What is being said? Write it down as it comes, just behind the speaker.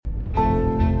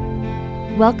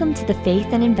Welcome to the Faith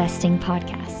and Investing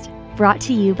podcast, brought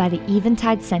to you by the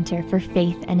Eventide Center for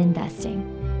Faith and Investing.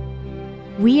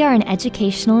 We are an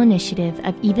educational initiative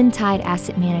of Eventide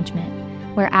Asset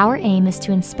Management, where our aim is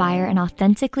to inspire an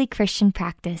authentically Christian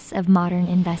practice of modern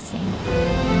investing.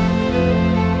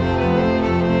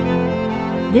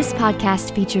 This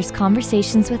podcast features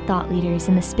conversations with thought leaders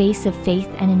in the space of faith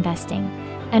and investing,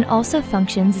 and also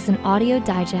functions as an audio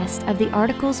digest of the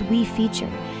articles we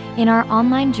feature in our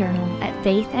online journal at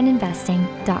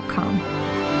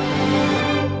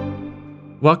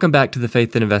faithandinvesting.com. Welcome back to the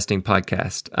Faith and Investing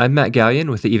podcast. I'm Matt Gallion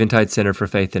with the Eventide Center for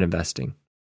Faith and Investing.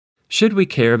 Should we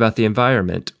care about the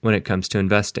environment when it comes to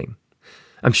investing?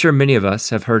 I'm sure many of us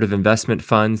have heard of investment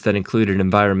funds that include an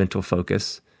environmental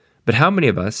focus, but how many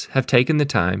of us have taken the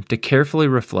time to carefully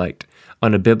reflect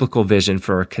on a biblical vision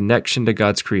for our connection to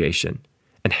God's creation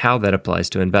and how that applies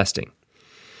to investing?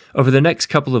 Over the next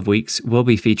couple of weeks, we'll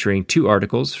be featuring two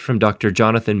articles from Dr.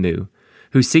 Jonathan Moo,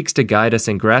 who seeks to guide us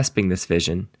in grasping this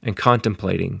vision and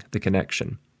contemplating the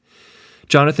connection.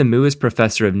 Jonathan Moo is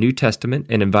professor of New Testament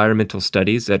and Environmental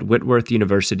Studies at Whitworth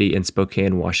University in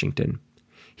Spokane, Washington.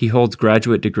 He holds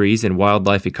graduate degrees in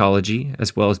wildlife ecology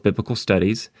as well as biblical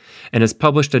studies, and has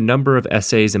published a number of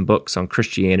essays and books on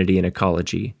Christianity and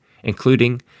ecology,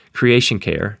 including Creation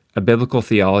Care, A Biblical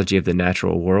Theology of the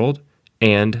Natural World,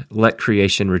 and Let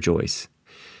Creation Rejoice.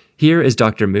 Here is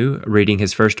Dr. Moo reading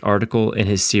his first article in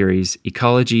his series,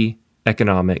 Ecology,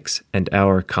 Economics, and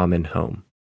Our Common Home.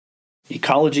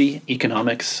 Ecology,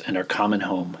 Economics, and Our Common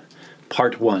Home.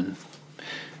 Part 1.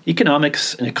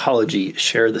 Economics and ecology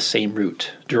share the same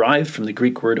root, derived from the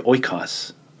Greek word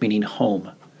oikos, meaning home.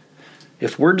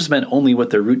 If words meant only what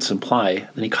their roots imply,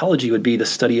 then ecology would be the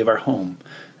study of our home,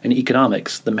 and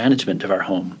economics the management of our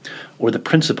home, or the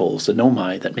principles, the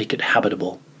nomai, that make it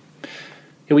habitable.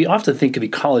 Yet we often think of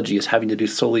ecology as having to do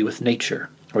solely with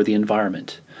nature, or the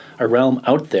environment, a realm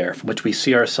out there from which we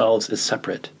see ourselves as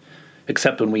separate,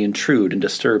 except when we intrude and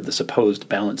disturb the supposed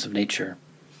balance of nature.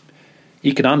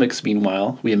 Economics,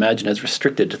 meanwhile, we imagine as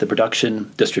restricted to the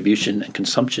production, distribution, and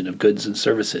consumption of goods and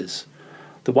services.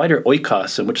 The wider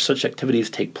oikos in which such activities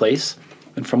take place,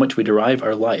 and from which we derive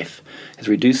our life, is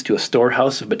reduced to a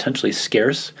storehouse of potentially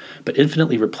scarce but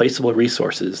infinitely replaceable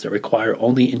resources that require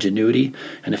only ingenuity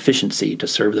and efficiency to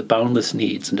serve the boundless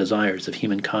needs and desires of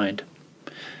humankind.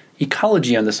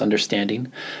 Ecology, on this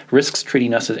understanding, risks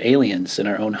treating us as aliens in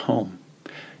our own home.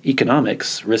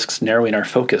 Economics risks narrowing our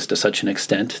focus to such an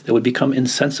extent that we become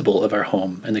insensible of our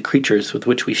home and the creatures with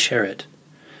which we share it.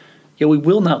 Yet we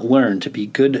will not learn to be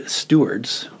good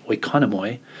stewards,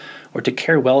 oikonomoi, or to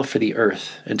care well for the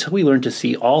earth until we learn to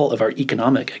see all of our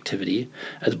economic activity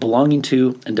as belonging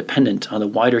to and dependent on the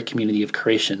wider community of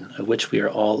creation of which we are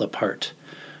all a part,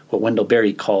 what Wendell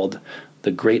Berry called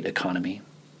the great economy.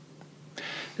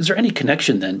 Is there any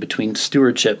connection, then, between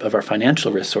stewardship of our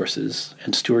financial resources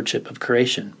and stewardship of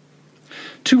creation?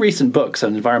 Two recent books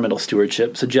on environmental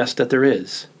stewardship suggest that there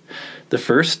is. The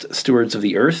first, Stewards of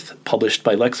the Earth, published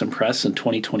by Lexham Press in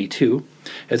 2022,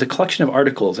 is a collection of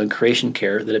articles on creation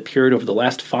care that appeared over the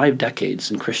last 5 decades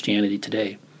in Christianity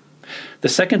Today. The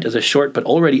second is a short but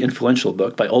already influential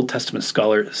book by Old Testament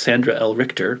scholar Sandra L.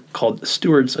 Richter called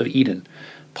Stewards of Eden,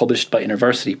 published by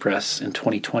InterVarsity Press in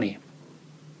 2020.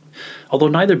 Although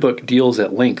neither book deals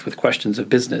at length with questions of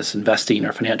business, investing,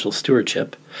 or financial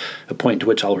stewardship, a point to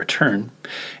which I'll return,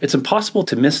 it's impossible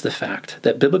to miss the fact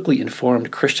that biblically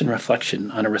informed Christian reflection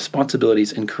on our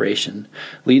responsibilities in creation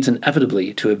leads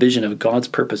inevitably to a vision of God's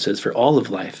purposes for all of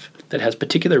life that has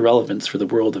particular relevance for the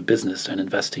world of business and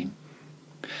investing.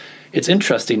 It's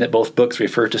interesting that both books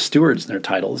refer to stewards in their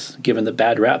titles, given the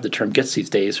bad rap the term gets these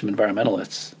days from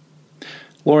environmentalists.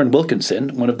 Lauren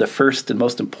Wilkinson, one of the first and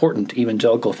most important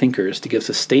evangelical thinkers to give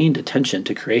sustained attention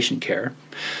to creation care,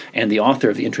 and the author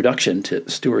of the introduction to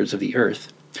Stewards of the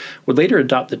Earth, would later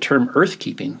adopt the term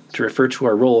earth-keeping to refer to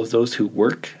our role as those who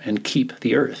work and keep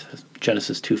the earth,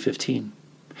 Genesis 2:15.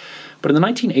 But in the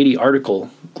 1980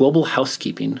 article, Global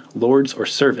Housekeeping, Lords or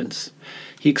Servants,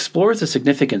 he explores the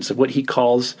significance of what he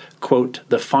calls, quote,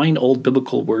 the fine old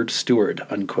biblical word steward,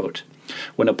 unquote,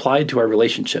 when applied to our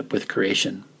relationship with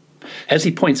creation. As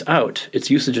he points out,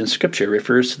 its usage in Scripture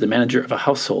refers to the manager of a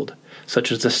household,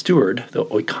 such as the steward, the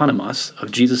oikonomos,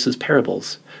 of Jesus'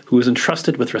 parables, who is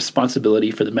entrusted with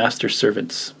responsibility for the master's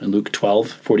servants, in Luke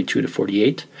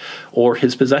 12:42-48, or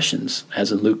his possessions,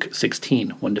 as in Luke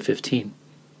 16:1-15.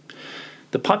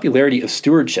 The popularity of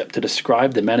stewardship to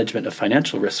describe the management of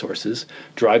financial resources,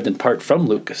 derived in part from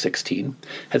Luke 16,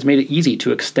 has made it easy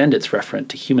to extend its referent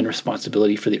to human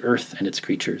responsibility for the earth and its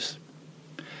creatures.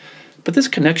 But this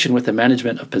connection with the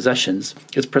management of possessions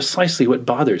is precisely what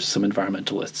bothers some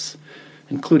environmentalists.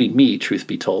 including me, truth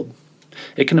be told.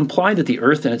 It can imply that the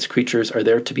earth and its creatures are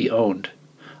there to be owned,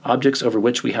 objects over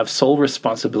which we have sole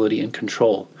responsibility and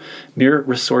control, mere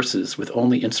resources with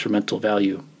only instrumental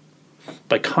value.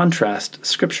 By contrast,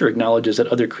 Scripture acknowledges that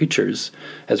other creatures,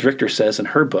 as Richter says in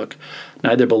her book,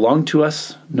 neither belong to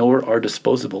us nor are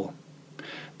disposable.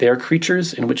 They are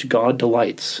creatures in which God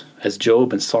delights, as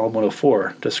Job in Psalm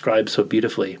 104 describes so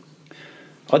beautifully.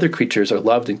 Other creatures are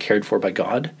loved and cared for by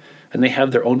God, and they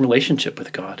have their own relationship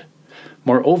with God.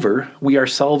 Moreover, we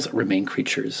ourselves remain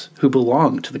creatures who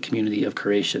belong to the community of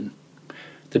creation.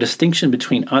 The distinction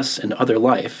between us and other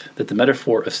life that the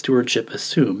metaphor of stewardship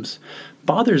assumes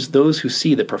bothers those who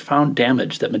see the profound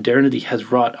damage that modernity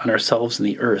has wrought on ourselves and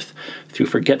the earth through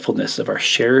forgetfulness of our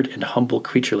shared and humble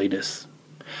creatureliness.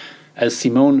 As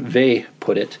Simone Weil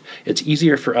put it, it's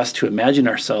easier for us to imagine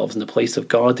ourselves in the place of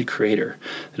God the Creator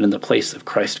than in the place of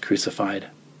Christ crucified.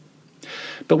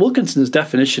 But Wilkinson's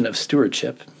definition of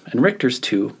stewardship, and Richter's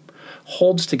too,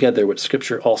 holds together what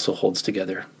Scripture also holds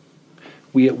together.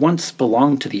 We at once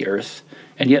belong to the earth,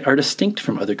 and yet are distinct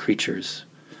from other creatures,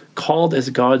 called as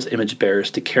God's image bearers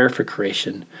to care for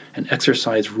creation and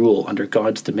exercise rule under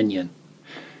God's dominion.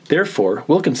 Therefore,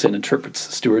 Wilkinson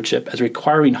interprets stewardship as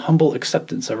requiring humble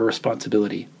acceptance of our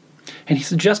responsibility, and he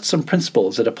suggests some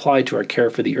principles that apply to our care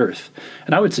for the earth,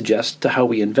 and I would suggest to how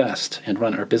we invest and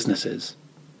run our businesses.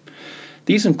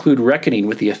 These include reckoning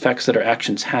with the effects that our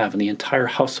actions have on the entire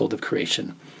household of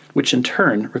creation, which in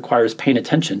turn requires paying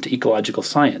attention to ecological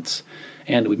science,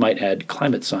 and we might add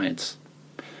climate science.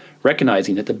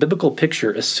 Recognizing that the biblical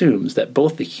picture assumes that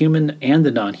both the human and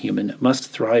the non-human must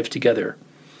thrive together,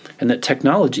 and that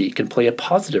technology can play a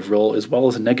positive role as well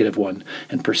as a negative one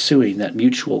in pursuing that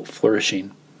mutual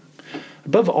flourishing.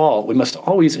 Above all, we must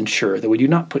always ensure that we do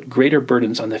not put greater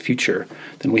burdens on the future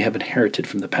than we have inherited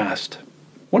from the past.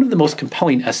 One of the most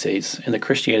compelling essays in the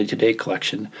Christianity Today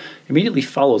collection immediately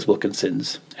follows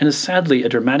Wilkinson's, and is sadly a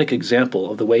dramatic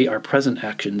example of the way our present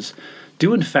actions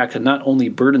do in fact not only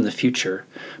burden the future,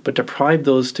 but deprive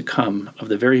those to come of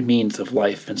the very means of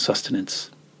life and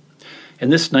sustenance.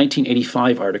 In this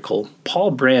 1985 article,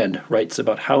 Paul Brand writes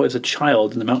about how as a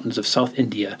child in the mountains of South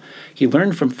India, he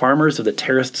learned from farmers of the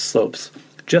terraced slopes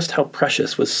just how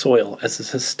precious was soil as the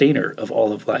sustainer of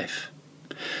all of life.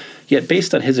 Yet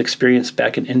based on his experience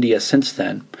back in India since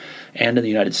then, and in the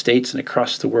United States and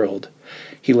across the world,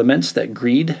 he laments that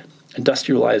greed,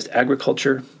 industrialized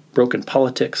agriculture, broken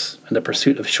politics, and the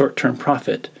pursuit of short-term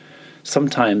profit,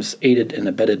 sometimes aided and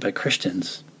abetted by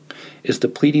Christians, is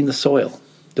depleting the soil,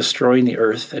 destroying the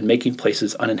earth, and making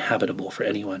places uninhabitable for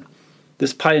anyone.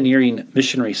 This pioneering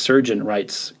missionary surgeon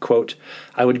writes, quote,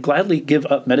 "I would gladly give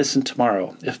up medicine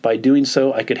tomorrow if by doing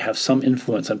so I could have some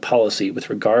influence on policy with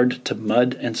regard to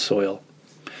mud and soil.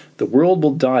 The world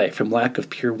will die from lack of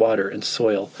pure water and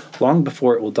soil long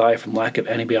before it will die from lack of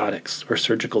antibiotics or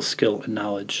surgical skill and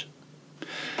knowledge.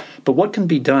 But what can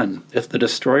be done if the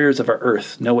destroyers of our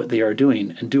earth know what they are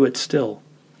doing and do it still?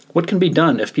 What can be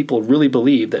done if people really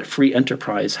believe that free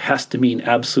enterprise has to mean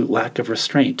absolute lack of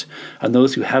restraint on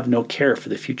those who have no care for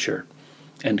the future?"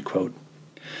 End quote.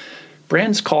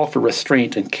 Brand's call for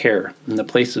restraint and care in the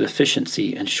place of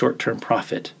efficiency and short-term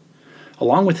profit,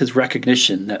 along with his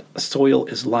recognition that soil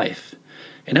is life,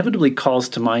 inevitably calls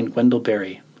to mind Wendell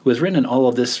Berry, who has written on all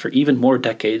of this for even more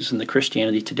decades than the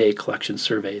Christianity Today collection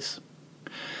surveys.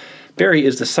 Berry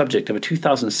is the subject of a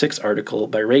 2006 article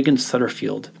by Reagan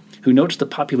Sutterfield, who notes the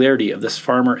popularity of this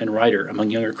farmer and writer among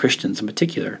younger Christians in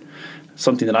particular,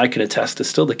 something that I can attest is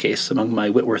still the case among my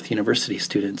Whitworth University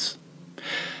students.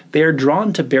 They are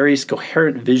drawn to Berry's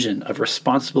coherent vision of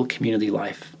responsible community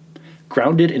life,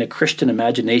 grounded in a Christian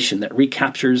imagination that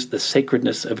recaptures the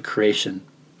sacredness of creation,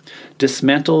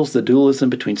 dismantles the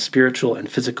dualism between spiritual and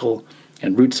physical,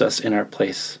 and roots us in our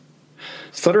place.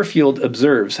 Sutterfield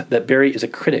observes that Berry is a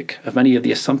critic of many of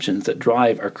the assumptions that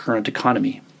drive our current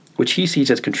economy, which he sees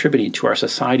as contributing to our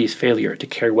society's failure to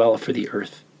care well for the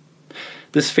earth.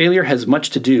 This failure has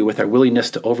much to do with our willingness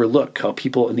to overlook how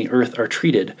people in the earth are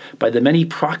treated by the many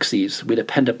proxies we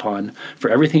depend upon for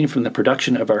everything from the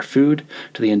production of our food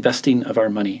to the investing of our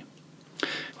money.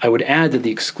 I would add that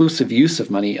the exclusive use of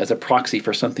money as a proxy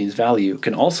for something's value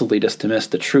can also lead us to miss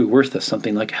the true worth of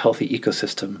something like a healthy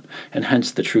ecosystem, and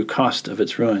hence the true cost of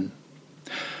its ruin.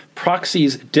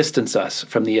 Proxies distance us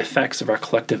from the effects of our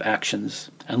collective actions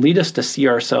and lead us to see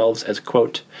ourselves as,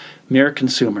 quote, mere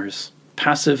consumers,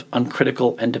 passive,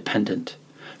 uncritical, and dependent,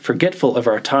 forgetful of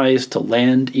our ties to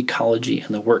land, ecology,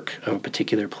 and the work of a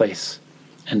particular place,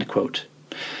 end quote,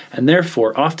 and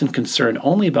therefore often concerned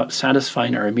only about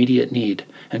satisfying our immediate need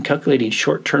and calculating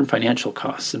short-term financial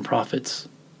costs and profits.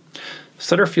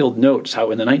 Sutterfield notes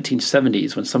how in the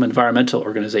 1970s, when some environmental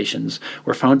organizations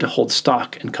were found to hold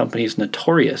stock in companies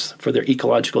notorious for their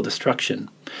ecological destruction,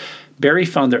 Berry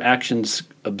found their actions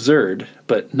absurd,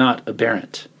 but not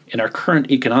aberrant. In our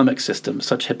current economic system,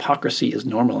 such hypocrisy is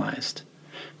normalized.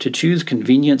 To choose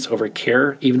convenience over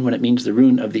care, even when it means the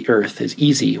ruin of the earth, is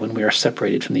easy when we are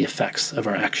separated from the effects of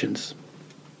our actions.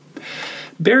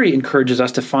 Berry encourages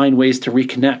us to find ways to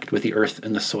reconnect with the earth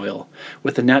and the soil,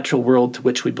 with the natural world to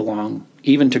which we belong,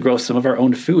 even to grow some of our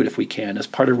own food if we can, as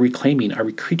part of reclaiming our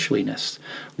creatureliness,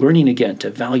 learning again to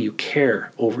value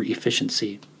care over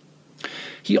efficiency.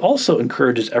 He also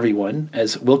encourages everyone,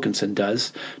 as Wilkinson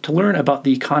does, to learn about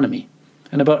the economy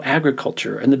and about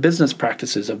agriculture and the business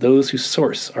practices of those who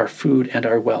source our food and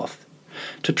our wealth,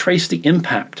 to trace the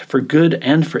impact, for good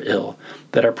and for ill,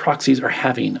 that our proxies are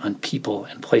having on people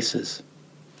and places.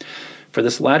 For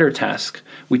this latter task,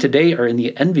 we today are in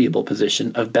the enviable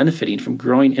position of benefiting from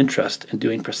growing interest in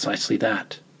doing precisely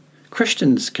that.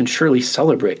 Christians can surely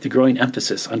celebrate the growing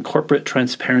emphasis on corporate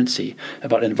transparency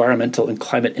about environmental and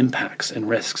climate impacts and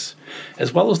risks,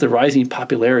 as well as the rising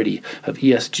popularity of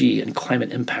ESG and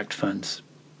climate impact funds.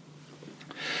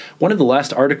 One of the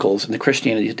last articles in the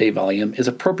Christianity Today volume is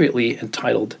appropriately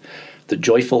entitled "The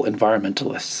Joyful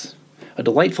Environmentalists," a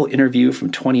delightful interview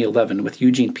from 2011 with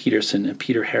Eugene Peterson and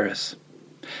Peter Harris.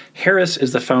 Harris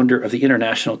is the founder of the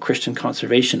International Christian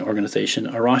Conservation Organization,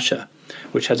 Arasha,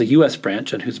 which has a U.S.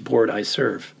 branch on whose board I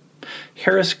serve.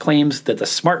 Harris claims that the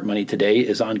smart money today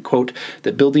is on, quote,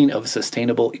 the building of a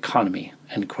sustainable economy,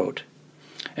 end quote.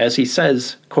 As he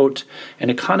says, quote, an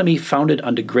economy founded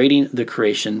on degrading the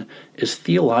creation is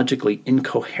theologically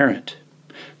incoherent.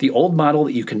 The old model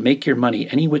that you can make your money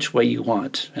any which way you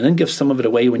want and then give some of it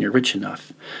away when you're rich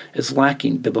enough is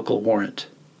lacking biblical warrant.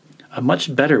 A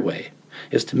much better way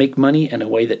is to make money in a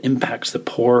way that impacts the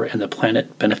poor and the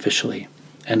planet beneficially,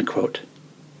 end quote.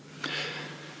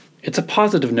 It's a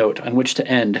positive note on which to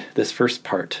end this first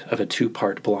part of a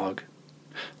two-part blog.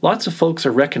 Lots of folks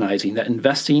are recognizing that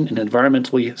investing in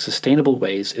environmentally sustainable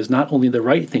ways is not only the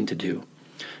right thing to do,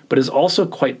 but is also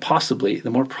quite possibly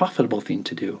the more profitable thing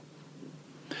to do.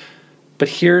 But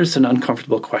here's an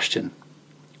uncomfortable question.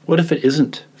 What if it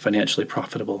isn't financially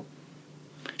profitable?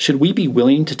 Should we be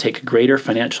willing to take greater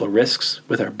financial risks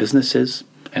with our businesses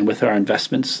and with our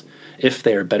investments if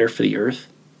they are better for the earth?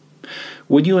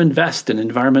 Would you invest in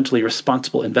environmentally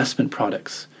responsible investment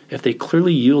products if they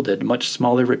clearly yielded much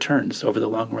smaller returns over the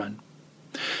long run?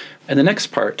 In the next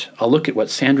part, I'll look at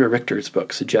what Sandra Richter's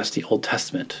book suggests the Old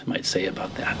Testament might say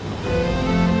about that.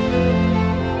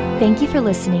 Thank you for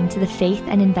listening to the Faith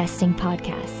and Investing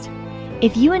Podcast.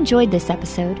 If you enjoyed this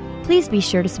episode, please be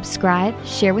sure to subscribe,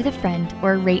 share with a friend,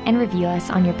 or rate and review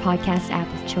us on your podcast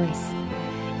app of choice.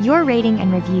 Your rating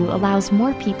and review allows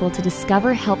more people to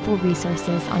discover helpful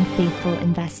resources on faithful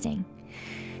investing.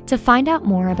 To find out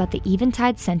more about the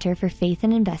Eventide Center for Faith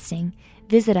and Investing,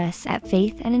 visit us at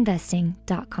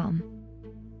faithandinvesting.com.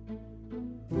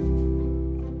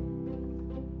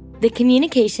 The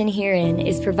communication herein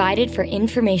is provided for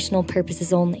informational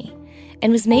purposes only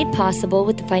and was made possible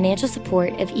with the financial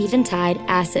support of Eventide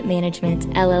Asset Management,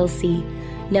 LLC,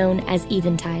 known as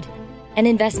Eventide, an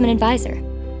investment advisor.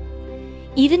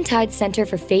 Eventide Center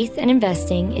for Faith and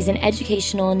Investing is an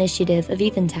educational initiative of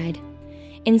Eventide.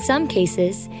 In some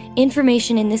cases,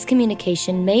 information in this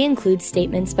communication may include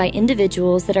statements by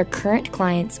individuals that are current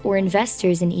clients or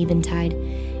investors in Eventide,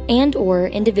 and/or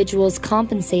individuals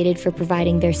compensated for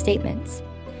providing their statements.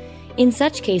 In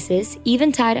such cases,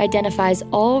 Eventide identifies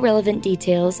all relevant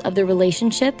details of the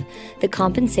relationship, the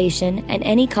compensation, and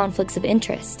any conflicts of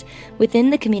interest within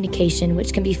the communication,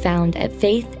 which can be found at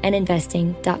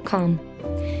faithandinvesting.com.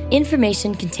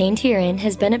 Information contained herein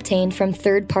has been obtained from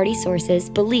third-party sources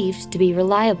believed to be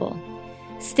reliable.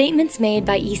 Statements made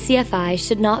by ECFI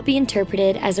should not be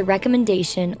interpreted as a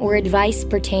recommendation or advice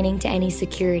pertaining to any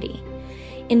security.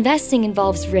 Investing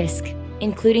involves risk,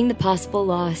 including the possible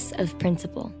loss of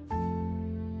principal.